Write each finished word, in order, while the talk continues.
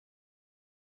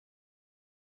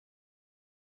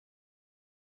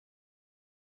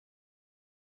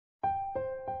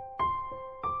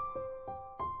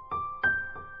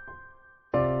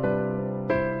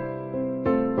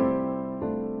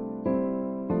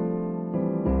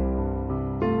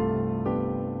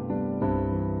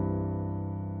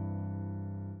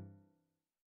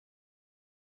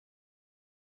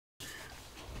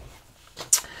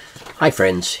Hi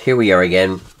friends, here we are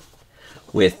again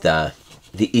with the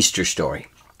Easter story,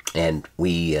 and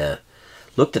we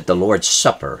looked at the Lord's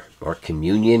Supper or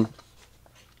communion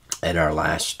at our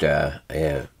last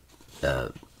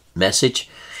message,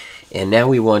 and now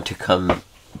we want to come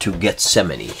to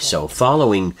Gethsemane. So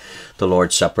following the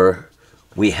Lord's Supper,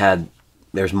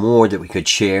 there's more that we could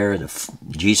share.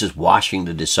 Jesus washing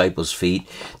the disciples' feet,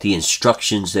 the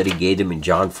instructions that he gave them in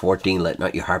John 14, let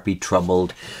not your heart be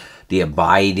troubled, the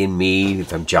abide in me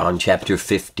from John chapter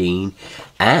 15,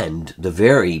 and the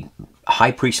very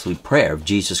high priestly prayer of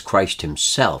Jesus Christ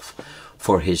himself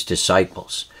for his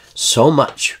disciples. So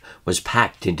much was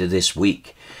packed into this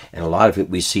week, and a lot of it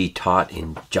we see taught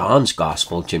in John's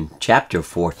Gospel, in chapter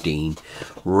 14,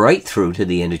 right through to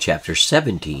the end of chapter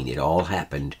 17. It all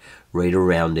happened right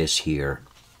around this here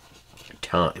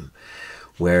time,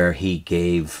 where he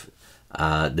gave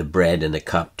the bread and the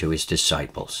cup to his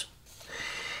disciples.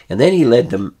 And then he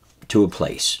led them to a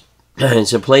place.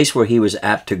 It's a place where he was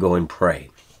apt to go and pray.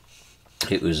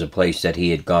 It was a place that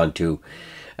he had gone to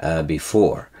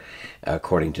before,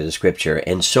 according to the scripture.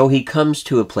 And so he comes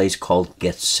to a place called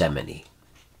Gethsemane.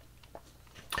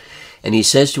 And he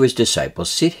says to his disciples,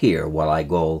 sit here while I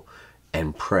go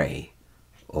and pray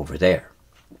over there.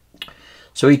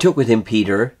 So he took with him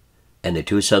Peter and the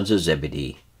two sons of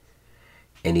Zebedee,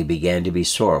 and he began to be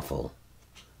sorrowful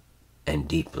and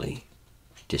deeply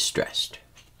distressed.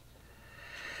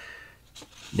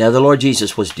 Now the Lord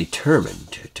Jesus was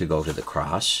determined to go to the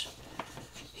cross.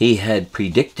 He had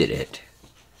predicted it.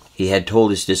 He had told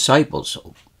his disciples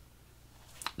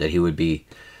that he would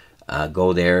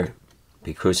go there,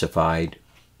 be crucified,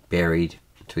 buried.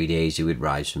 3 days he would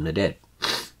rise from the dead.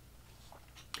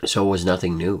 So it was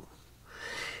nothing new.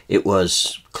 It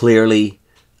was clearly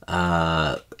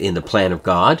in the plan of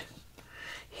God.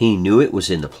 He knew it was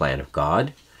in the plan of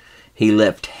God. He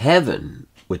left heaven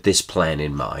with this plan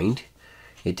in mind.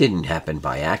 It didn't happen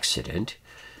by accident.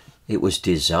 It was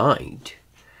designed,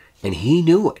 and he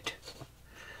knew it.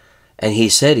 And he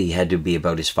said he had to be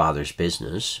about his Father's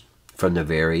business from the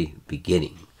very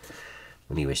beginning.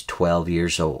 When he was 12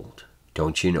 years old,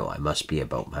 don't you know I must be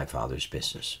about my Father's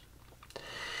business?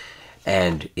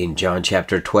 And in John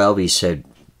chapter 12, he said,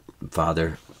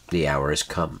 Father, the hour has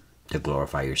come to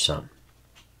glorify your Son.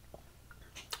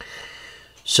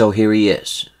 So here he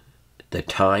is. The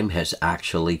time has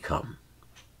actually come.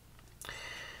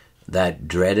 That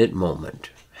dreaded moment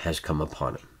has come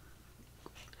upon him.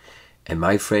 And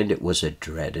my friend, it was a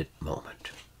dreaded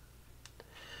moment.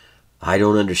 I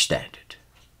don't understand it.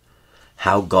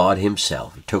 How God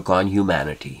himself took on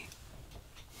humanity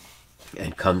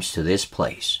and comes to this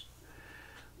place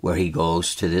where he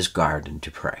goes to this garden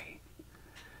to pray,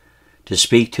 to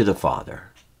speak to the Father,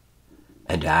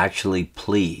 and to actually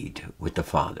plead with the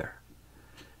Father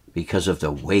because of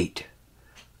the weight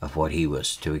of what he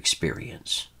was to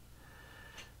experience.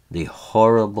 The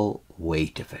horrible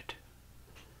weight of it.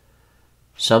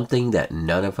 Something that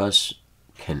none of us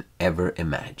can ever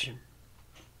imagine.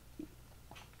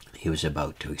 He was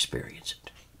about to experience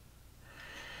it.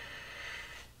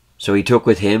 So he took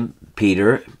with him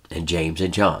Peter and James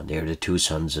and John. They are the two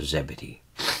sons of Zebedee.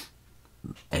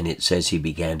 And it says he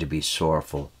began to be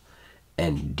sorrowful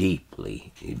and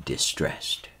deeply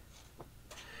distressed.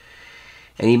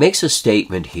 And he makes a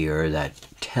statement here that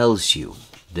tells you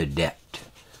the depth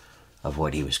of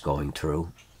what he was going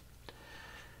through.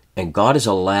 And God has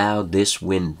allowed this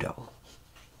window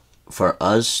for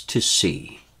us to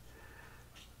see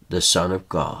the Son of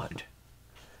God,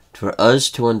 for us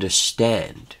to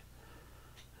understand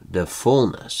the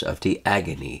fullness of the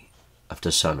agony of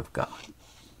the Son of God.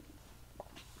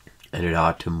 And it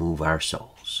ought to move our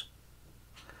souls.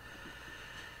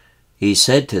 He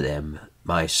said to them,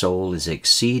 my soul is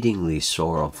exceedingly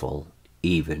sorrowful,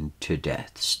 even to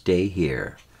death. Stay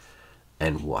here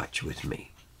and watch with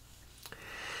me.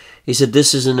 He said,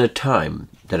 this isn't a time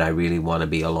that I really want to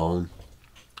be alone.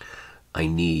 I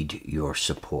need your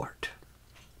support.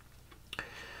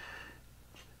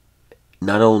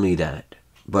 Not only that,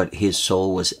 but his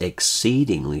soul was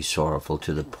exceedingly sorrowful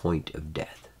to the point of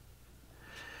death.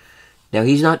 Now,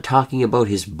 he's not talking about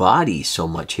his body so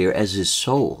much here as his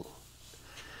soul.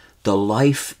 The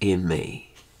life in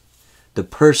me, the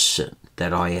person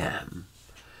that I am,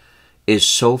 is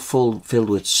so filled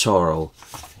with sorrow,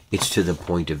 it's to the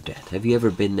point of death. Have you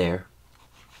ever been there?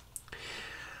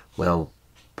 Well,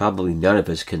 probably none of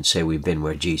us can say we've been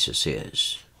where Jesus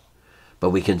is. But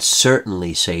we can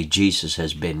certainly say Jesus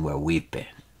has been where we've been.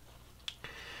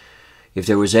 If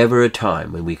there was ever a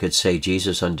time when we could say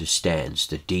Jesus understands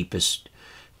the deepest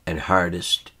and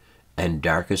hardest and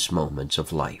darkest moments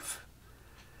of life,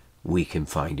 we can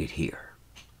find it here.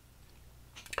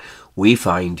 we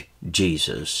find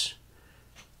Jesus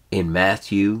in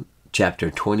Matthew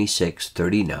chapter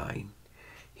 26:39.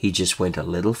 He just went a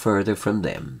little further from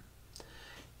them,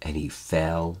 and he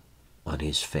fell on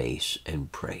his face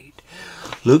and prayed.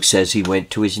 Luke says he went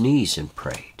to his knees and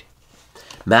prayed.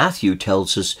 Matthew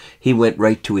tells us he went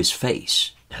right to his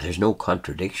face. Now there's no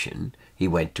contradiction. He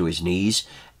went to his knees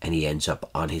and he ends up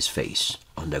on his face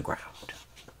on the ground.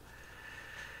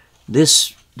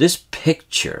 This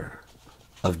picture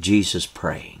of Jesus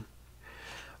praying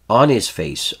on his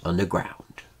face on the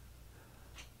ground,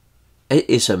 it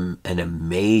is an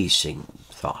amazing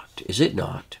thought, is it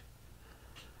not?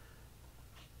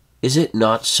 Is it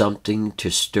not something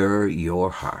to stir your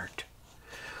heart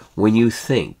when you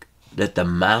think that the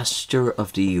master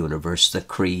of the universe, the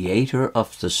creator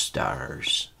of the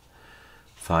stars,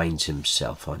 finds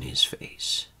himself on his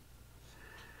face,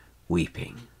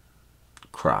 weeping,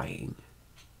 crying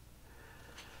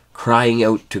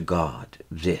out to God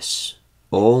this,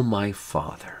 "O my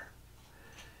Father,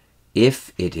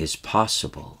 if it is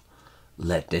possible,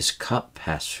 let this cup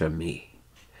pass from me.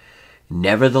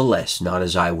 Nevertheless, not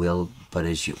as I will, but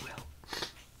as you will.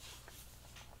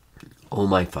 O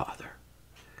my Father,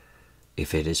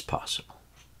 if it is possible."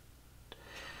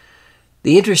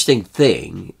 The interesting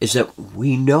thing is that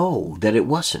we know that it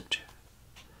wasn't.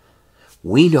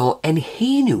 We know, and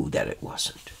he knew that it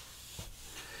wasn't.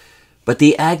 But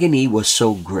the agony was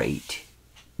so great,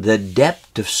 the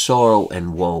depth of sorrow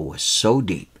and woe was so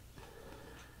deep,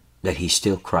 that he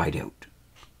still cried out.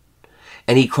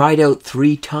 And he cried out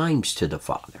 3 times to the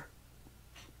Father,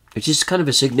 which is kind of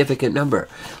a significant number.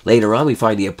 Later on, we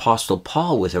find the Apostle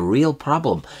Paul with a real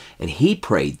problem, and he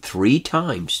prayed 3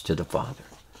 times to the Father.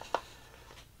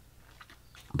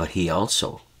 But he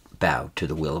also bowed to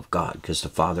the will of God, because the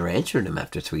Father answered him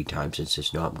after 3 times and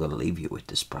says, "No, I'm going to leave you with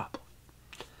this problem."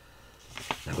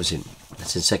 That's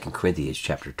in 2 Corinthians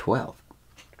chapter 12.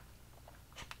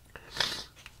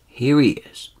 Here he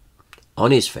is,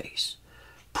 on his face,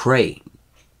 praying.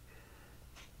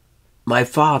 My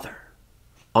Father,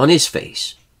 on his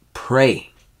face,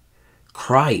 praying,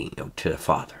 crying out to the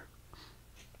Father.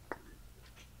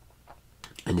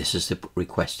 And this is the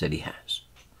request that he has.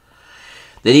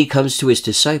 Then he comes to his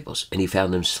disciples, and he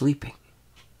found them sleeping.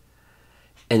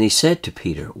 And he said to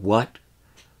Peter, "What?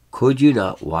 Could you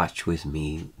not watch with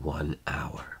me 1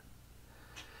 hour?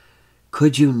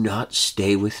 Could you not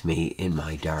stay with me in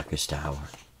my darkest hour?"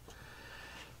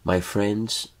 My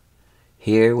friends,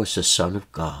 here was the Son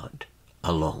of God,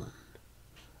 alone.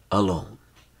 Alone.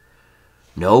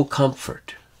 No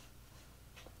comfort.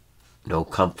 No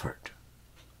comfort.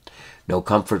 No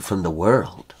comfort from the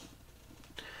world.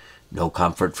 No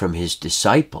comfort from his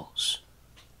disciples.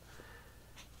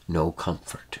 No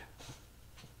comfort.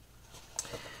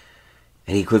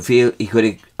 And he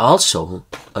could also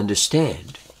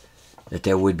understand that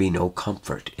there would be no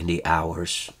comfort in the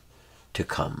hours to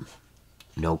come.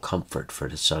 No comfort for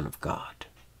the Son of God.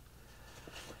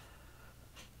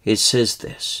 It says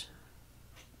this,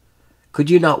 "Could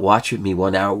you not watch with me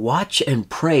 1 hour? Watch and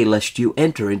pray lest you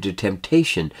enter into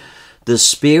temptation. The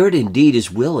spirit indeed is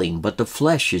willing, but the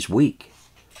flesh is weak."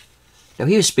 Now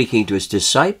he was speaking to his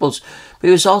disciples, but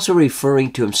he was also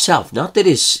referring to himself. Not that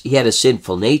he had a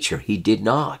sinful nature. He did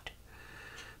not.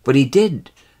 But he did.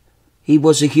 He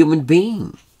was a human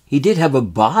being. He did have a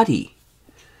body.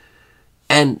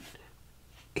 And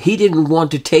he didn't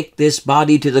want to take this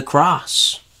body to the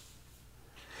cross.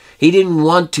 He didn't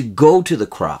want to go to the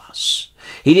cross.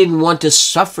 He didn't want to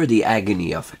suffer the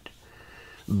agony of it.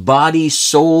 Body,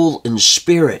 soul, and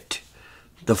spirit.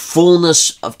 The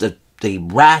fullness of the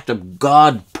wrath of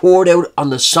God poured out on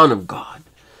the Son of God.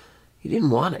 He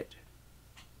didn't want it.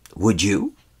 Would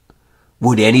you?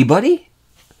 Would anybody?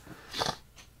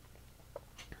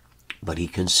 But he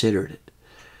considered it,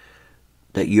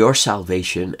 that your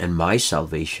salvation and my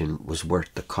salvation was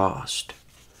worth the cost.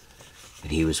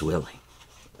 And he was willing.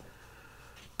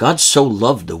 God so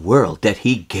loved the world that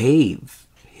he gave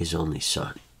his only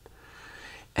Son.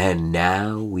 And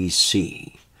now we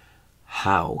see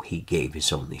how he gave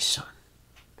his only Son.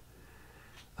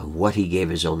 And what he gave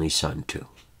his only Son to.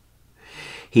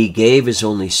 He gave his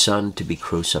only Son to be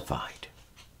crucified.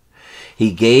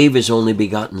 He gave his only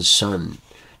begotten Son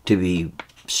to be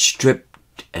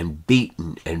stripped and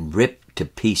beaten and ripped to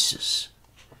pieces.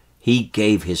 He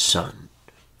gave his Son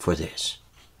for this.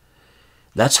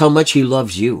 That's how much he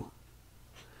loves you.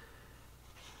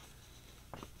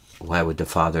 Why would the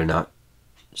Father not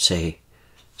say,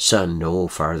 "Son, no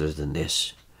farther than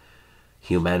this.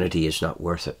 Humanity is not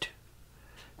worth it.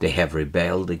 They have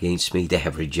rebelled against me. They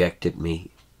have rejected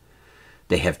me.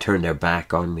 They have turned their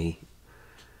back on me.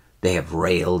 They have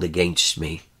railed against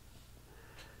me.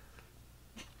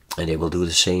 And they will do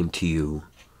the same to you.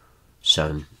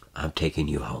 Son, I'm taking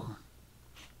you home.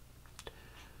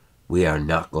 We are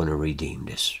not going to redeem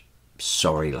this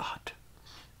sorry lot.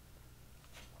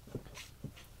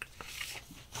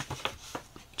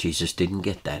 Jesus didn't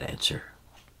get that answer.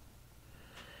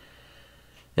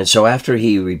 And so after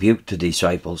he rebuked the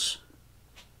disciples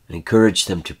and encouraged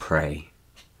them to pray,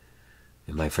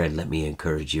 and my friend, let me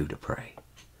encourage you to pray.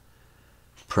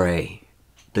 Pray.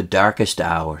 The darkest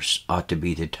hours ought to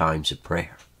be the times of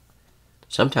prayer.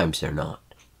 Sometimes they're not,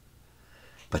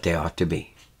 but they ought to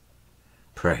be.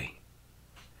 Pray.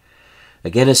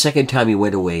 Again, a second time he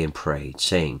went away and prayed,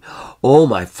 saying, "Oh,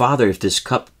 my Father, if this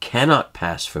cup cannot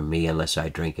pass from me unless I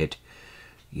drink it,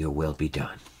 your will be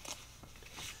done."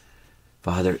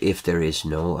 Father, if there is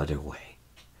no other way,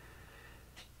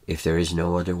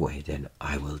 then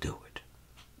I will do it.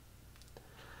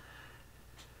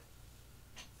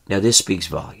 Now this speaks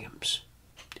volumes.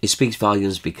 It speaks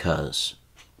volumes because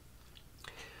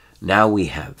now we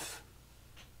have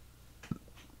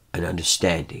an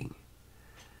understanding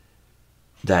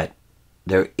that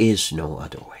there is no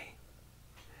other way.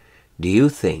 Do you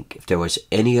think if there was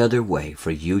any other way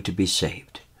for you to be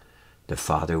saved, the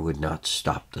Father would not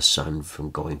stop the Son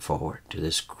from going forward to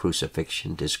this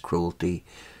crucifixion, this cruelty,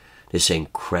 this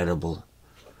incredible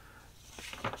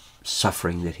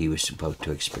suffering that he was about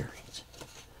to experience?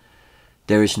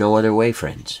 There is no other way,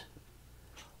 friends.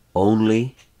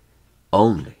 Only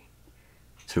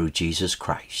through Jesus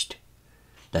Christ.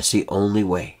 That's the only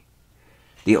way.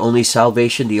 The only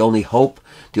salvation, the only hope,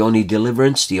 the only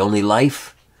deliverance, the only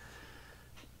life.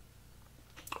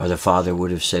 Or the Father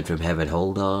would have said from heaven,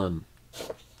 hold on.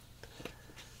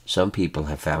 Some people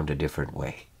have found a different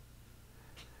way.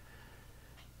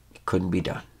 It couldn't be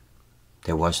done.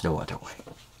 There was no other way.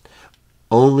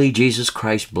 Only Jesus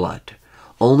Christ's blood,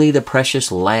 only the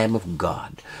precious Lamb of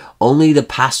God, only the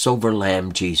Passover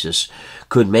Lamb Jesus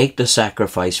could make the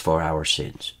sacrifice for our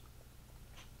sins.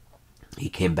 He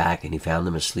came back and he found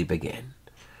them asleep again,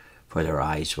 for their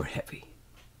eyes were heavy.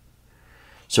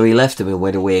 So he left them and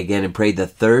went away again and prayed the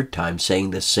third time,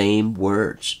 saying the same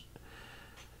words.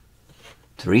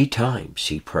 3 times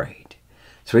he prayed.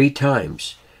 3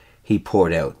 times he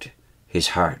poured out his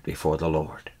heart before the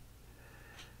Lord.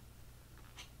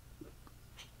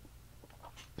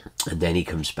 And then he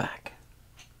comes back.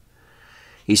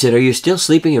 He said, "Are you still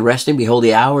sleeping and resting? Behold,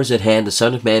 the hour is at hand. The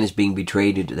Son of Man is being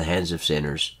betrayed into the hands of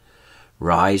sinners.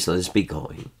 Rise, let us be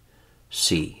going.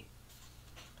 See,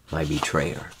 my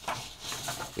betrayer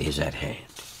is at hand."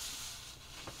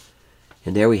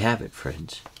 And there we have it,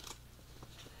 friends.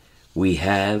 We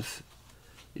have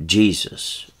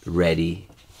Jesus ready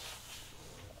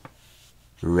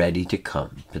to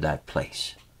come to that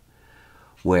place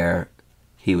where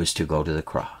he was to go to the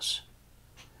cross.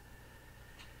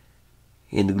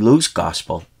 In Luke's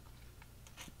Gospel,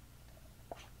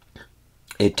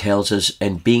 it tells us,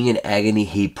 and being in agony,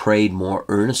 he prayed more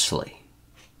earnestly,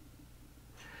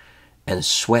 and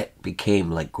sweat became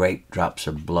like great drops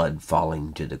of blood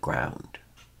falling to the ground.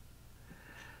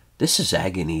 This is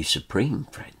agony supreme,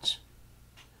 friends.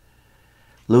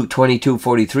 Luke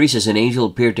 22:43 says, an angel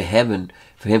appeared to him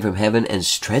from heaven and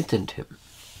strengthened him.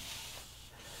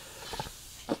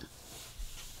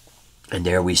 And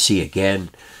there we see again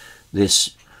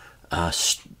this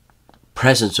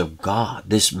presence of God,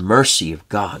 this mercy of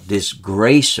God, this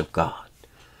grace of God,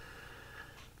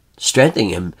 strengthening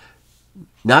him,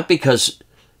 not because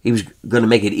he was going to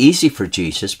make it easy for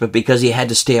Jesus, but because he had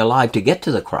to stay alive to get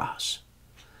to the cross.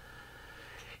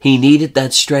 He needed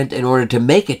that strength in order to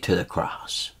make it to the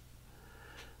cross.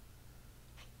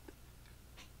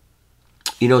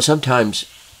 You know, sometimes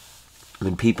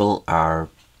when people are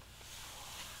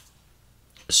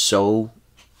so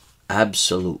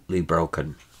absolutely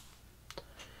broken,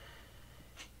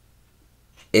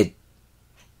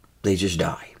 they just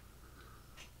die.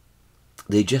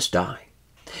 They just die.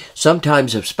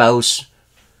 Sometimes a spouse,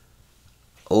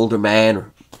 older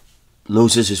man,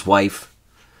 loses his wife,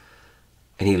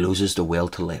 and he loses the will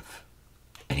to live,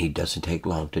 and he doesn't take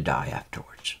long to die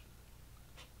afterwards.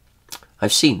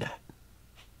 I've seen that.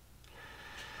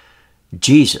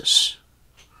 Jesus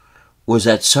was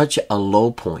at such a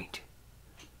low point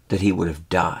that he would have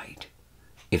died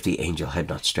if the angel had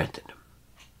not strengthened him.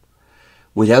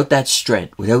 Without that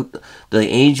strength, without the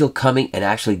angel coming and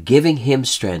actually giving him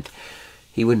strength,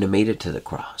 he wouldn't have made it to the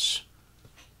cross.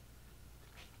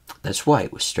 That's why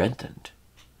it was strengthened.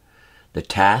 The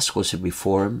task was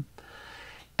before him,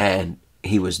 and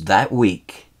he was that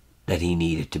weak that he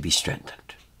needed to be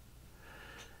strengthened.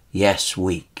 Yes,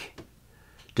 weak.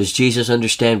 Does Jesus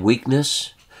understand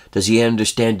weakness? Does he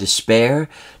understand despair?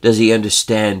 Does he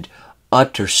understand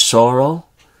utter sorrow,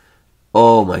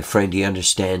 oh, my friend, he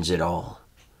understands it all.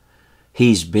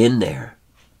 He's been there.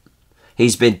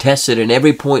 He's been tested in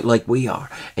every point like we are,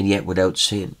 and yet without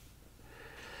sin.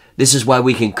 This is why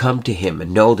we can come to him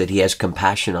and know that he has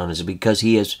compassion on us, because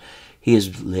he has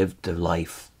lived the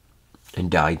life and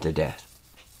died the death.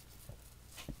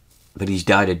 But he's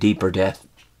died a deeper death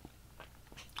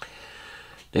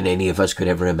than any of us could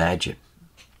ever imagine.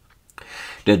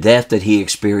 The death that he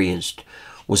experienced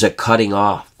was a cutting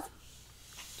off.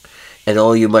 And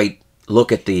though you might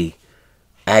look at the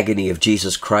agony of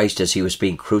Jesus Christ as he was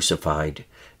being crucified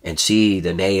and see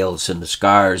the nails and the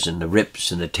scars and the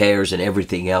rips and the tears and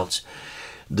everything else,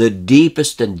 the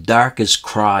deepest and darkest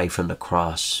cry from the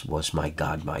cross was, my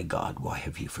God, why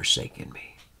have you forsaken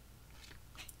me?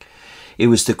 It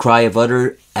was the cry of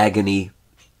utter agony,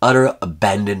 utter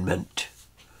abandonment.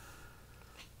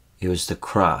 It was the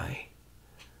cry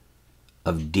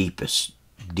of deepest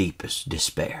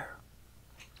despair.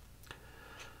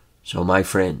 So, my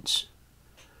friends,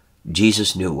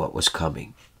 Jesus knew what was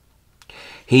coming.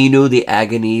 He knew the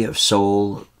agony of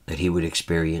soul that he would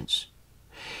experience.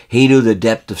 He knew the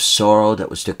depth of sorrow that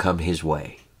was to come his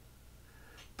way.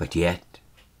 But yet,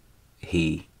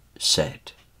 he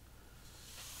said,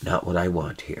 not what I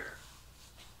want here,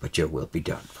 but your will be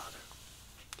done, Father.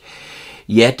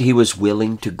 Yet he was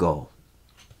willing to go.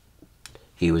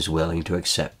 He was willing to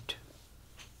accept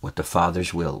what the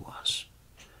Father's will was.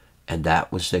 And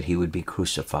that was that he would be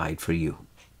crucified for you.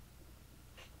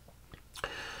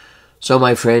 So,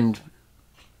 my friend,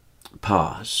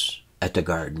 pause at the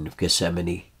Garden of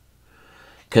Gethsemane.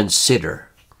 Consider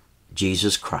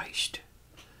Jesus Christ,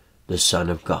 the Son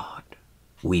of God,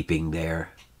 weeping there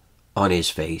on his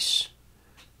face,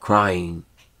 crying,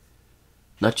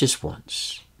 not just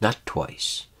once, not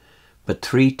twice, but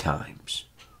 3 times,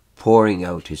 pouring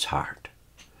out his heart,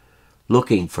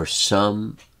 looking for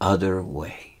some other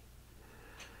way.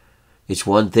 It's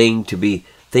one thing to be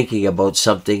thinking about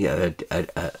something,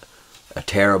 a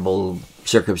terrible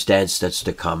circumstance that's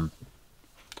to come.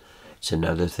 It's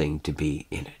another thing to be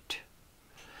in it.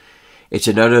 It's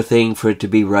another thing for it to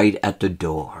be right at the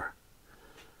door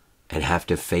and have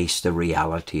to face the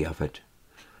reality of it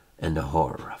and the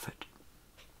horror of it.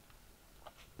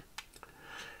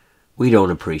 We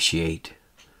don't appreciate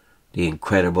the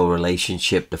incredible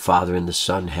relationship the Father and the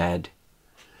Son had.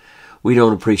 We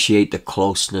don't appreciate the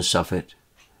closeness of it,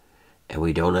 and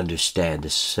we don't understand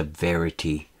the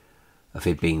severity of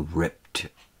it being ripped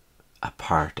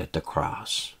apart at the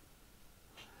cross.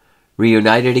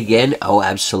 Reunited again? Oh,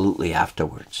 absolutely,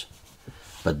 afterwards.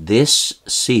 But this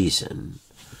season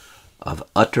of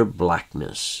utter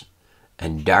blackness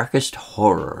and darkest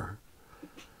horror,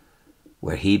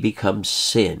 where he becomes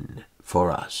sin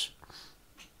for us,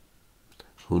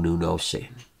 who knew no sin,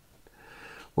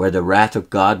 where the wrath of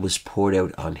God was poured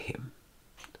out on him,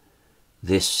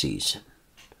 this season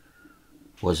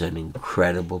was an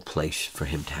incredible place for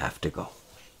him to have to go.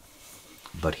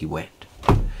 But he went.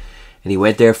 And he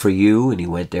went there for you, and he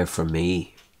went there for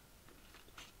me.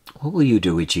 What will you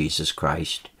do with Jesus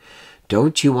Christ?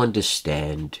 Don't you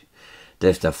understand that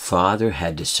if the Father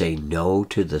had to say no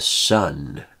to the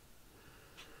Son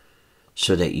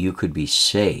so that you could be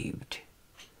saved,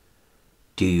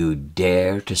 do you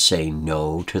dare to say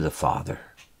no to the Father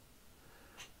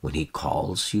when he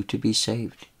calls you to be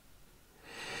saved?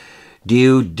 Do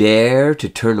you dare to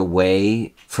turn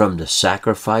away from the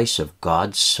sacrifice of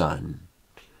God's Son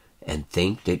and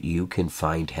think that you can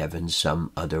find heaven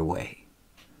some other way?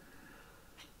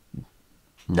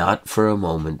 Not for a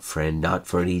moment, friend, not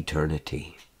for an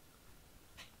eternity.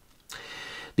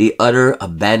 The utter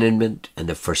abandonment and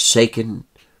the forsaken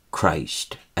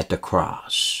Christ at the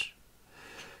cross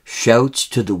shouts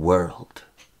to the world,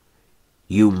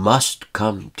 you must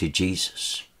come to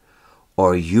Jesus,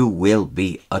 or you will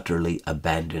be utterly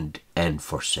abandoned and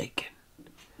forsaken.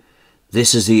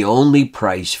 This is the only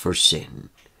price for sin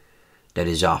that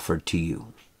is offered to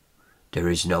you. There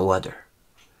is no other.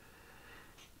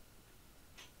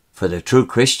 For the true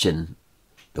Christian,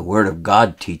 the Word of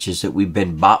God teaches that we've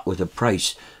been bought with a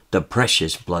price, the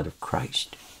precious blood of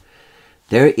Christ.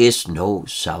 There is no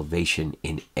salvation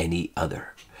in any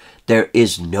other. There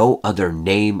is no other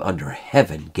name under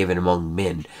heaven given among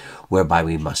men whereby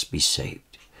we must be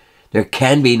saved. There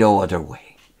can be no other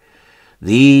way.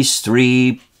 These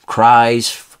 3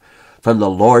 cries from the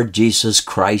Lord Jesus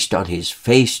Christ on his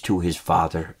face to his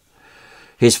Father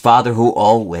who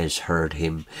always heard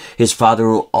him, his Father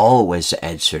who always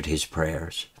answered his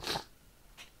prayers,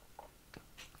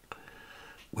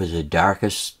 were the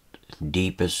darkest,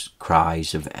 deepest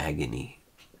cries of agony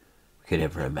we could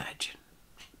ever imagine.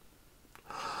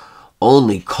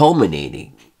 only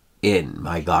culminating in,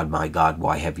 my God,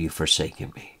 why have you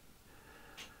forsaken me?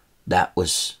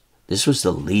 This was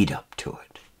the lead up to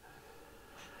it.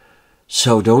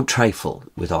 So don't trifle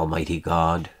with Almighty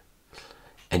God,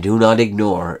 and do not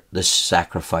ignore the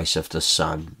sacrifice of the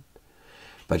Son,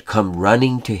 but come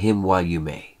running to him while you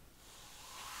may.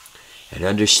 And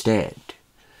understand,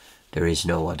 there is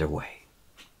no other way.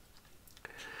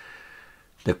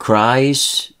 The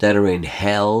cries that are in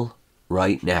hell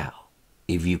right now,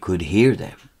 if you could hear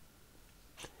them,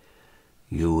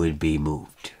 you would be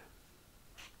moved.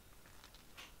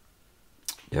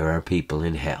 There are people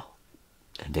in hell,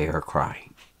 and they are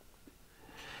crying.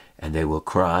 And they will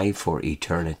cry for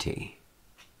eternity.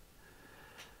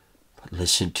 But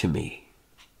listen to me.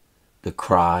 The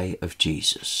cry of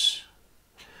Jesus,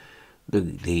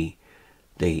 the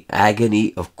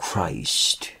agony of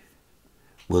Christ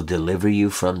will deliver you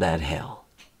from that hell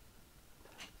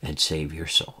and save your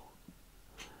soul.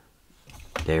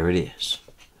 There it is.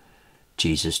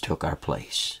 Jesus took our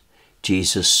place.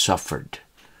 Jesus suffered.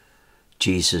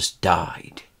 Jesus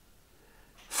died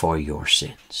for your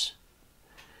sins.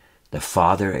 The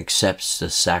Father accepts the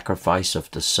sacrifice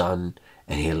of the Son,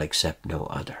 and he'll accept no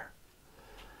other.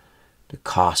 The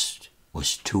cost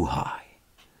was too high.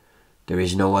 There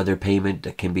is no other payment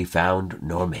that can be found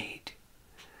nor made.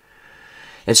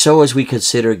 And so as we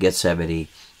consider Gethsemane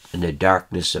in the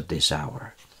darkness of this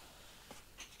hour,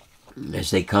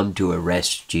 as they come to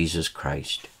arrest Jesus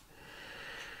Christ,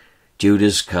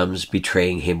 Judas comes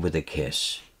betraying him with a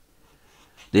kiss.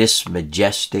 This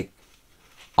majestic,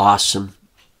 awesome,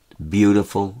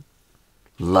 beautiful,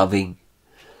 loving,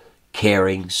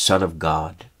 caring Son of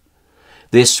God,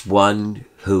 this one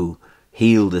who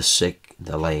healed the sick,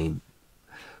 the lame,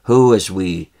 who, as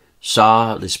we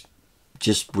saw this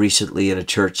just recently in a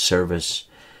church service,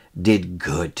 did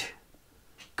good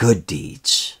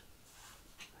deeds,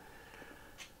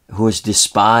 who was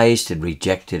despised and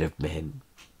rejected of men,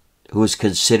 who was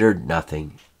considered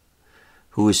nothing,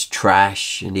 who was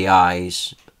trash in the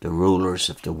eyes of the rulers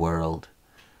of the world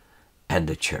and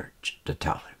the church at the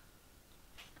time.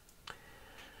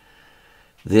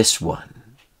 This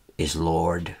one is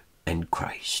Lord and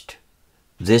Christ.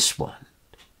 This one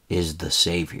is the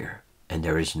Savior, and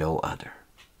there is no other.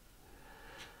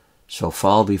 So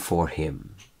fall before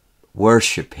him,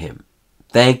 worship him,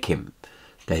 thank him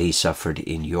that he suffered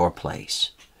in your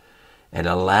place, and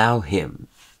allow him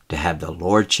to have the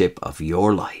lordship of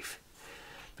your life,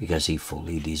 because he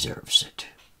fully deserves it.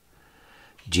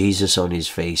 Jesus on his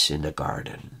face in the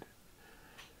garden,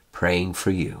 praying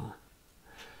for you,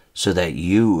 so that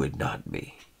you would not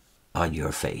be on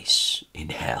your face in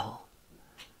hell,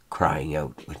 crying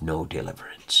out with no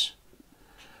deliverance.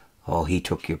 Oh, he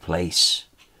took your place.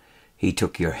 He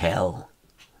took your hell.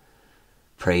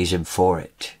 Praise him for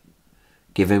it.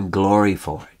 Give him glory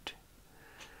for it.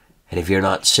 And if you're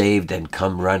not saved, then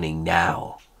come running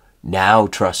now. Now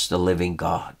trust the living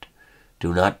God.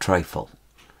 Do not trifle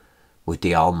with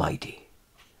the Almighty.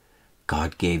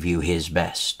 God gave you his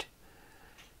best.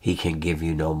 He can give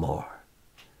you no more.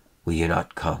 Will you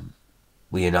not come?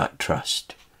 Will you not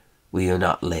trust? Will you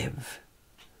not live?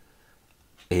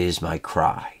 It is my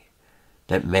cry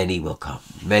that many will come,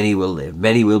 many will live,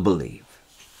 many will believe.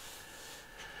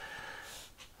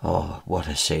 Oh, what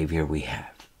a Savior we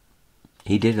have.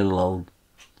 He did it alone.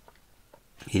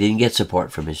 He didn't get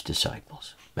support from his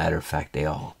disciples. Matter of fact, they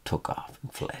all took off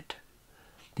and fled.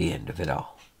 The end of it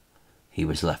all. He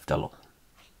was left alone.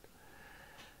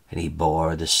 And he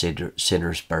bore the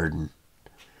sinner's burden,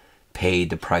 paid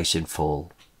the price in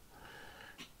full,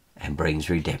 and brings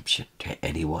redemption to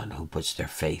anyone who puts their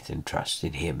faith and trust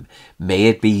in him. May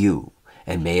it be you,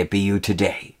 and may it be you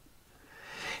today.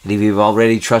 And if you've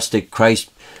already trusted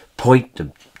Christ, point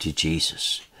them to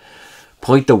Jesus.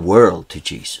 Point the world to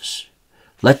Jesus.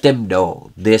 Let them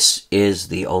know this is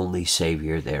the only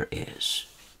Savior there is,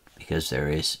 because there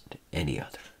isn't any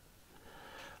other.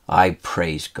 I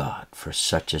praise God for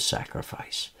such a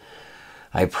sacrifice.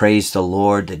 I praise the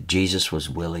Lord that Jesus was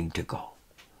willing to go.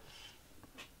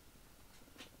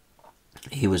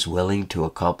 He was willing to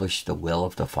accomplish the will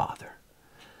of the Father.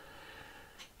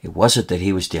 It wasn't that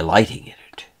he was delighting in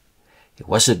it. It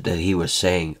wasn't that he was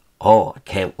saying, oh, I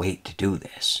can't wait to do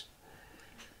this.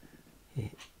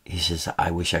 He says,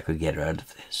 I wish I could get out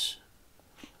of this.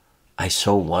 I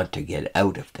so want to get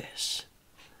out of this.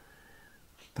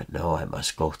 But no, I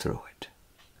must go through it.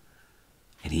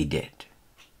 And he did.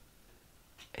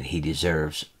 And he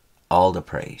deserves all the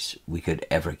praise we could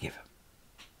ever give him.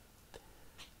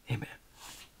 Amen.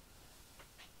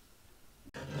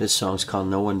 This song's called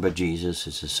No One But Jesus.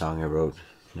 It's a song I wrote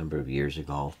a number of years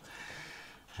ago.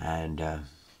 And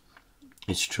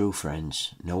It's true,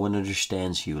 friends. No one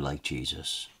understands you like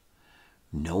Jesus.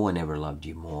 No one ever loved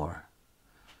you more.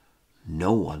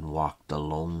 No one walked the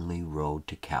lonely road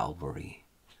to Calvary.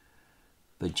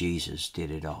 But Jesus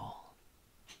did it all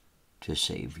to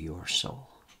save your soul.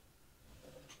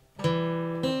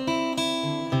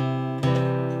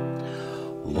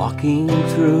 Walking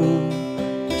through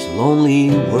this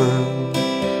lonely world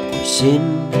where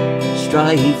sin,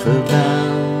 strife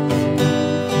abound,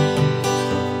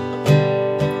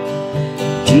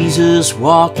 Jesus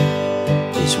walked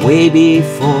this way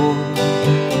before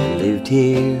and lived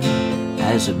here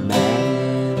as a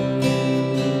man.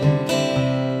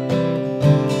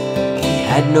 He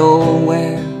had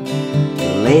nowhere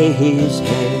to lay his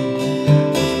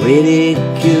head, was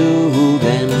ridiculed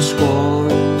and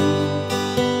scorned,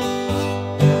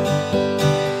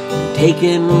 and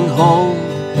taken hold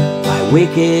by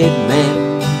wicked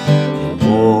men, and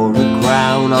wore a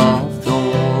crown of thorns.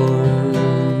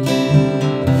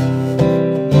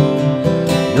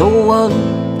 No one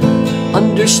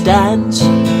understands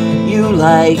you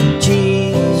like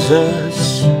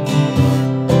Jesus.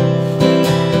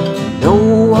 No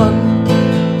one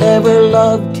ever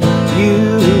loved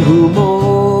you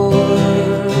more.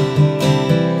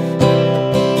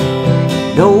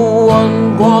 No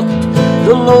one walked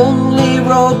the lonely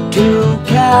road to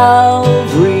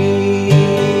Calvary,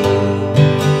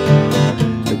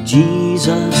 but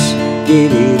Jesus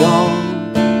did it all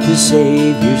to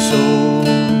save your soul.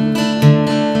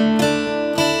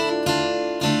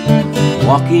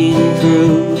 Walking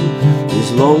through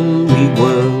this lonely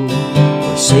world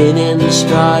where sin and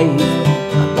strife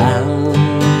abound,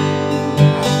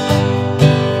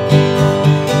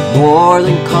 more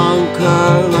than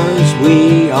conquerors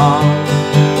we are,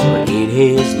 for in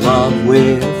His love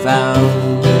we're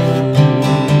found.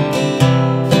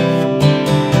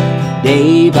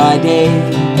 Day by day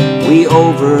we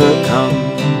overcome,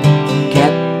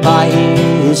 kept by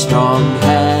His strong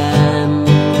hand.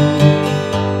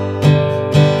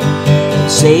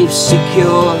 Safe,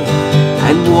 secure,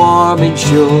 and warm and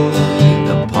sure in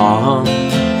the palm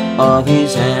of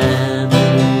His hand.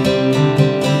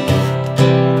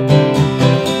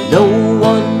 No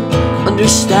one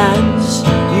understands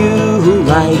you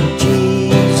like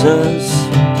Jesus.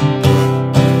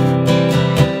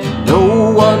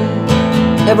 No one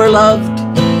ever loved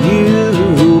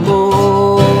you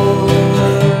more.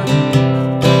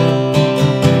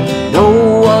 No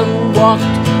one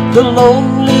walked the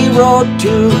lonely road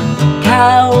to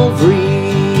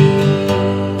Calvary,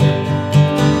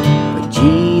 but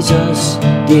Jesus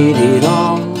did it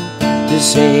all to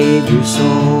save your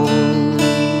soul.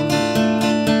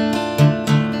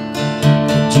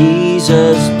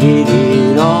 Jesus did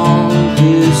it all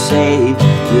to save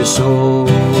your soul.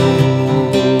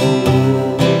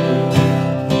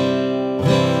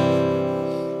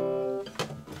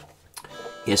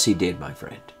 Yes, He did, my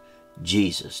friend.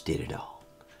 Jesus did it all.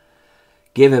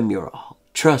 Give Him your all.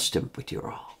 Trust Him with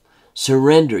your all.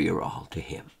 Surrender your all to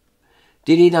Him.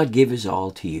 Did He not give His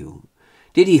all to you?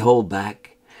 Did He hold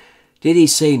back? Did He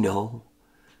say no?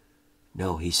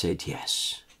 No, He said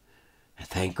yes. And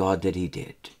thank God that He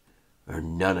did, or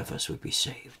none of us would be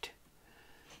saved.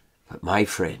 But my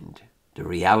friend, the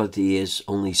reality is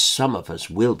only some of us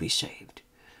will be saved,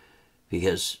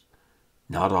 because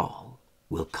not all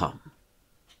will come.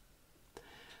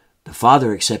 The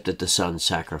Father accepted the Son's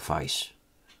sacrifice.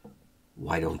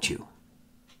 Why don't you?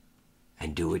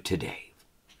 And do it today.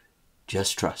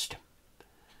 Just trust Him.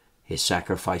 His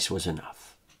sacrifice was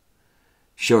enough.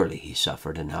 Surely He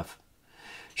suffered enough.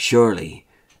 Surely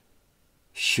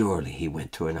He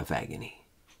went through enough agony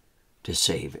to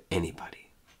save anybody,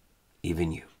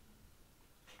 even you.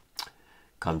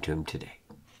 Come to Him today.